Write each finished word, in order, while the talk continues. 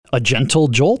A gentle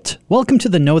jolt? Welcome to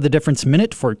the Know the Difference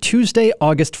Minute for Tuesday,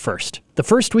 August 1st. The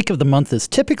first week of the month is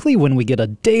typically when we get a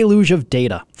deluge of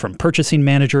data, from purchasing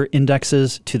manager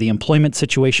indexes to the employment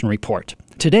situation report.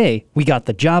 Today, we got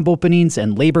the job openings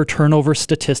and labor turnover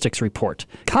statistics report,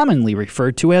 commonly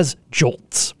referred to as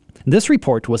JOLTS. This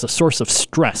report was a source of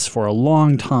stress for a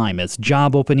long time as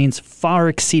job openings far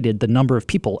exceeded the number of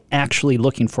people actually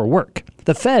looking for work.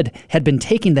 The Fed had been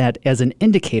taking that as an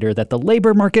indicator that the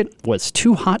labor market was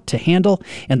too hot to handle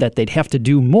and that they'd have to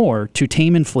do more to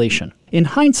tame inflation. In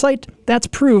hindsight, that's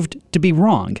proved to be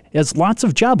wrong, as lots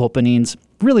of job openings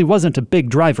really wasn't a big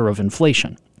driver of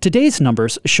inflation. Today's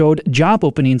numbers showed job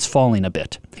openings falling a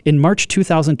bit. In March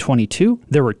 2022,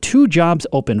 there were 2 jobs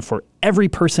open for every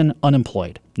person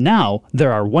unemployed. Now,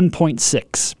 there are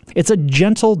 1.6. It's a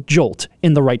gentle jolt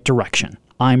in the right direction.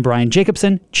 I'm Brian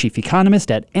Jacobson, Chief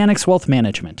Economist at Annex Wealth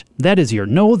Management. That is your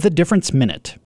Know the Difference Minute.